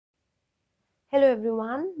Hello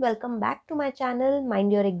everyone, welcome back to my channel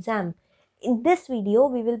Mind Your Exam. In this video,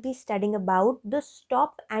 we will be studying about the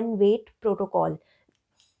stop and wait protocol.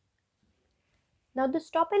 Now, the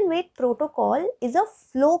stop and wait protocol is a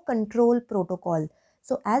flow control protocol.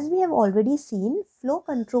 So, as we have already seen, flow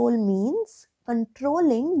control means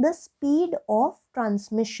controlling the speed of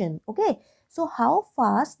transmission. Okay, so how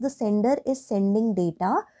fast the sender is sending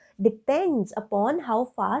data depends upon how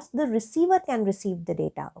fast the receiver can receive the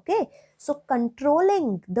data. Okay, so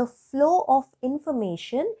controlling the flow of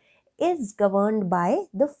information is governed by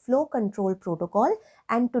the flow control protocol,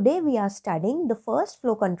 and today we are studying the first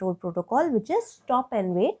flow control protocol, which is stop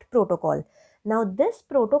and wait protocol. Now this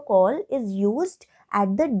protocol is used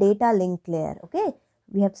at the data link layer. Okay,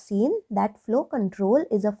 we have seen that flow control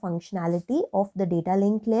is a functionality of the data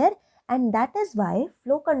link layer, and that is why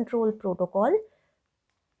flow control protocol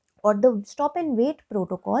or the stop and wait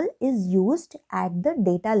protocol is used at the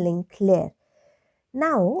data link layer.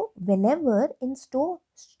 Now, whenever in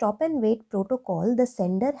stop and wait protocol, the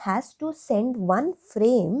sender has to send one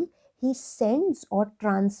frame, he sends or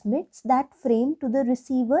transmits that frame to the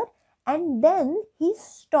receiver and then he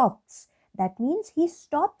stops. That means he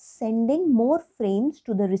stops sending more frames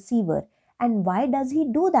to the receiver. And why does he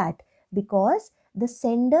do that? Because the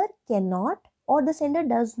sender cannot or the sender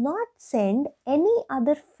does not send any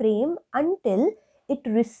other frame until it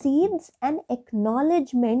receives an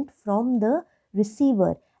acknowledgement from the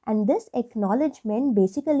receiver, and this acknowledgement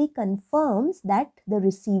basically confirms that the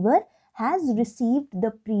receiver has received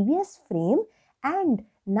the previous frame and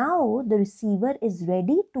now the receiver is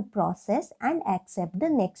ready to process and accept the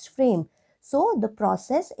next frame. So the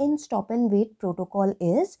process in stop and wait protocol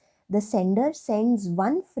is the sender sends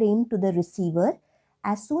one frame to the receiver.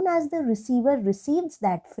 As soon as the receiver receives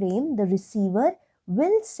that frame, the receiver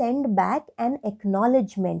will send back an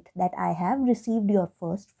acknowledgement that I have received your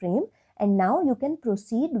first frame and now you can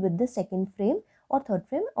proceed with the second frame or third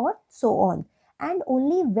frame or so on. And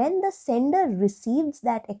only when the sender receives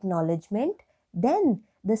that acknowledgement, then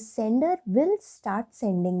the sender will start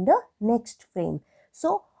sending the next frame.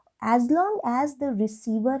 So as long as the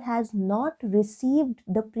receiver has not received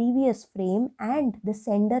the previous frame and the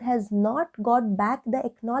sender has not got back the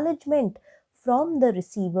acknowledgement from the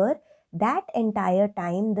receiver, that entire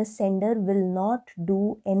time the sender will not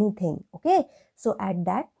do anything. Okay, so at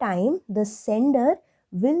that time the sender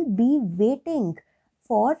will be waiting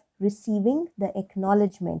for receiving the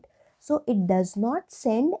acknowledgement. So it does not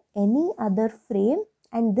send any other frame,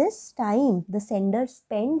 and this time the sender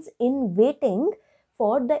spends in waiting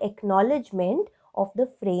for the acknowledgement of the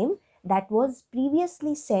frame that was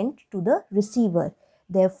previously sent to the receiver.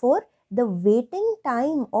 Therefore, the waiting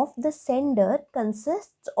time of the sender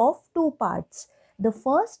consists of two parts. The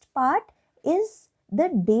first part is the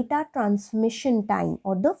data transmission time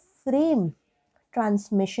or the frame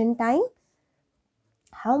transmission time.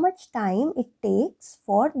 How much time it takes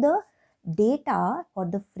for the data or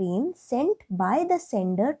the frame sent by the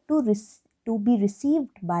sender to be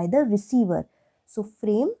received by the receiver. So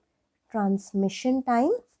frame transmission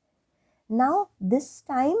time. Now this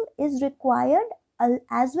time is required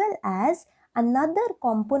as well as another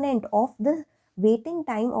component of the waiting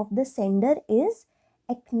time of the sender is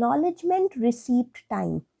acknowledgement receipt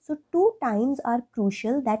time. So two times are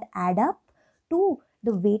crucial that add up to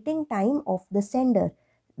the waiting time of the sender: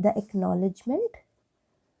 the acknowledgement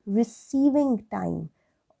receiving time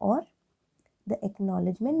or the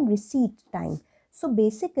acknowledgement receipt time. So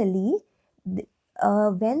basically,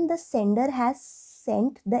 when the sender has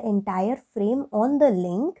sent the entire frame on the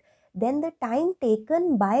link, then the time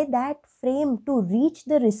taken by that frame to reach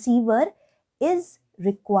the receiver is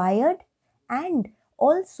required, and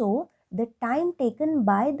also the time taken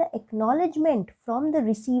by the acknowledgement from the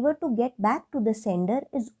receiver to get back to the sender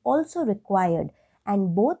is also required,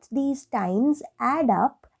 and both these times add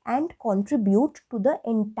up and contribute to the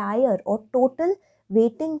entire or total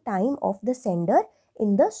waiting time of the sender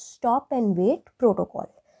in the stop and wait protocol.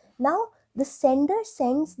 Now, the sender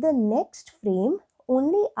sends the next frame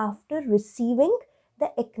only after receiving the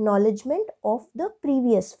acknowledgement of the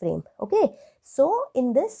previous frame. Okay, so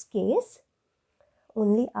in this case,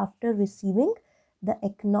 only after receiving the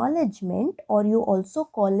acknowledgement, or you also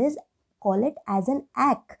call it as an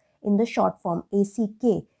ACK in the short form,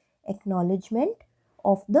 ACK, acknowledgement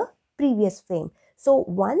of the previous frame. So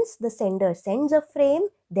once the sender sends a frame,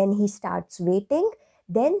 then he starts waiting,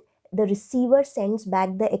 then the receiver sends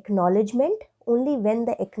back the acknowledgement. Only when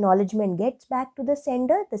the acknowledgement gets back to the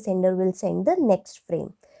sender will send the next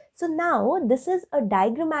frame. So now this is a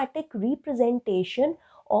diagrammatic representation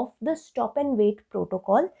of the stop and wait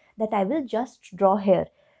protocol that I will just draw here.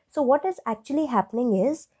 So what is actually happening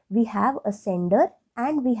is we have a sender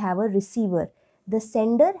and we have a receiver. The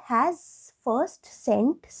sender has first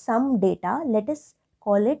sent some data. Let us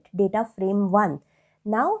call it data frame 1.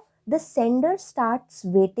 Now the sender starts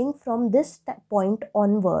waiting from this point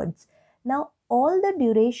onwards. Now all the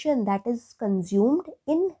duration that is consumed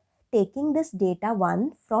in taking this data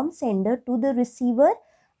 1 from sender to the receiver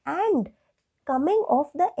and coming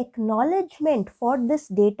of the acknowledgement for this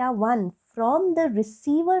data 1 from the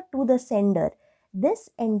receiver to the sender, this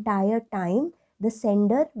entire time the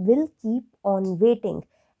sender will keep on waiting,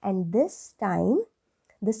 and this time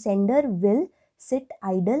the sender will sit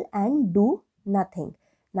idle and do nothing.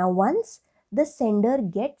 Now once the sender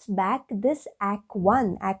gets back this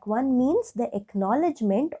ACK1, ACK1 means the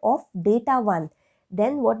acknowledgement of data 1,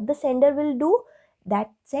 then what the sender will do?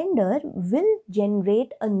 That sender will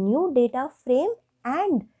generate a new data frame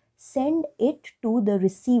and send it to the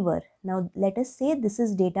receiver. Now let us say this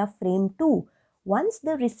is data frame 2. Once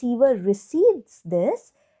the receiver receives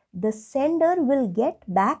this, the sender will get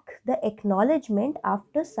back the acknowledgement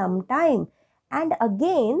after some time, and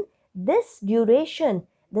again this duration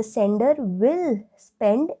the sender will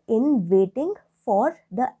spend in waiting for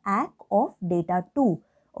the ACK of data 2.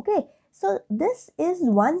 Okay, so this is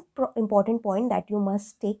one important point that you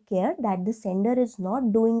must take care, that the sender is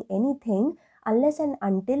not doing anything unless and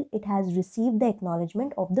until it has received the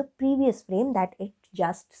acknowledgement of the previous frame that it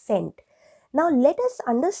just sent. Now let us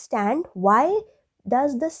understand why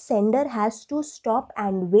does the sender has to stop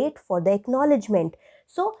and wait for the acknowledgement.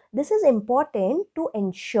 So this is important to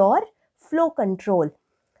ensure flow control,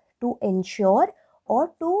 to ensure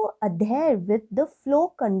or to adhere with the flow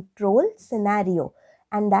control scenario,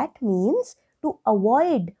 and that means to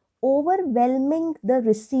avoid overwhelming the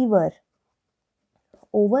receiver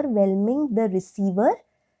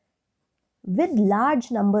with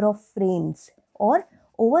large number of frames, or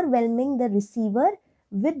overwhelming the receiver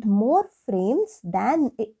with more frames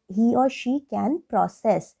than he or she can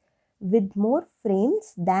process, with more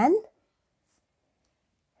frames than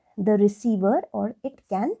the receiver or it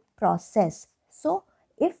can process. So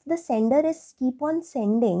if the sender is keep on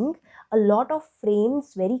sending a lot of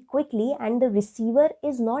frames very quickly and the receiver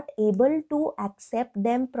is not able to accept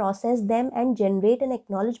them, process them and generate an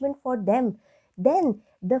acknowledgement for them, then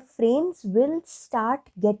the frames will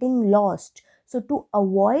start getting lost. So to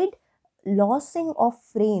avoid losing of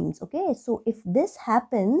frames, okay, so if this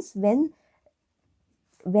happens when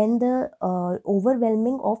the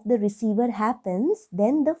overwhelming of the receiver happens,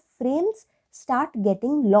 then the frames start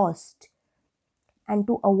getting lost. And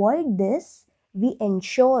to avoid this, we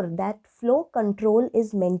ensure that flow control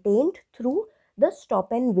is maintained through the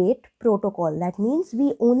stop and wait protocol. That means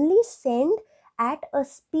we only send at a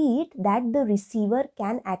speed that the receiver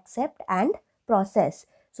can accept and process.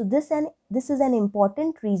 So this is an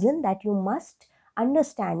important reason that you must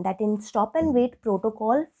understand, that in stop and wait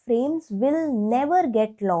protocol, frames will never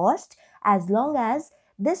get lost as long as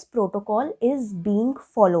this protocol is being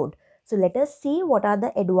followed. So let us see what are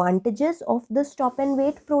the advantages of the stop and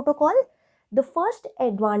wait protocol. The first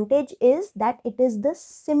advantage is that it is the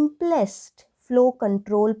simplest flow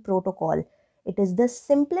control protocol. It is the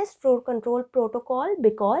simplest flow control protocol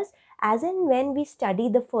because as and when we study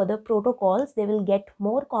the further protocols, they will get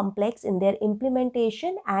more complex in their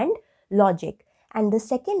implementation and logic. And the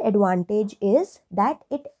second advantage is that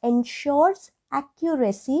it ensures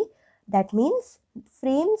accuracy. That means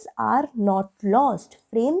frames are not lost.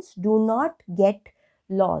 Frames do not get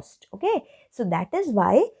lost. Okay, so that is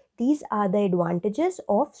why these are the advantages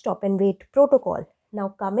of stop and wait protocol. Now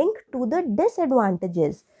coming to the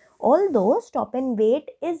disadvantages. Although stop and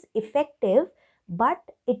wait is effective, but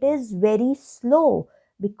it is very slow,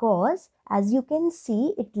 because as you can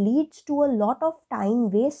see, it leads to a lot of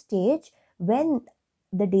time wastage when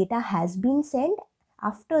the data has been sent.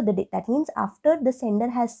 That means after the sender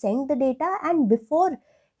has sent the data and before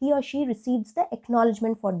he or she receives the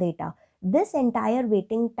acknowledgement for data. This entire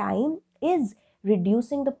waiting time is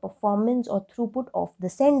reducing the performance or throughput of the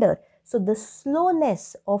sender. So the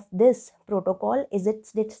slowness of this protocol is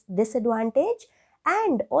its disadvantage,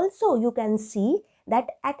 and also you can see that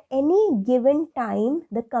at any given time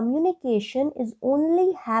the communication is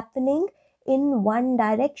only happening in one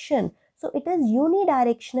direction. So it is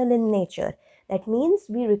unidirectional in nature. That means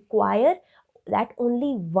we require that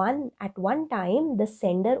only at one time the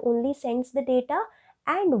sender only sends the data,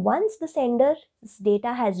 and once the sender's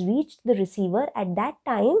data has reached the receiver, at that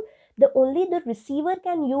time only the receiver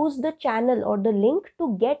can use the channel or the link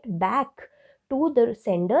to get back to the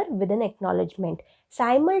sender with an acknowledgement.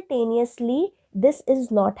 Simultaneously, this is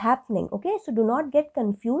not happening. Okay, so do not get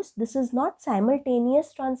confused. This is not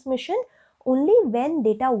simultaneous transmission. Only when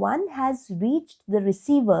data 1 has reached the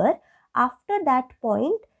receiver, after that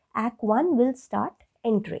point, ACK1 will start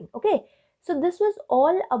entering. Okay. So this was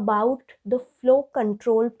all about the flow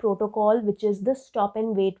control protocol, which is the stop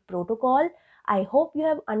and wait protocol. I hope you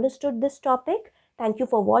have understood this topic. Thank you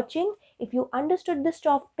for watching. If you understood this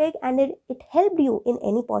topic and it helped you in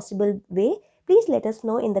any possible way, please let us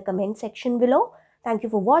know in the comment section below. Thank you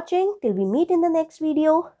for watching. Till we meet in the next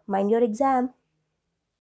video. Mind your exam.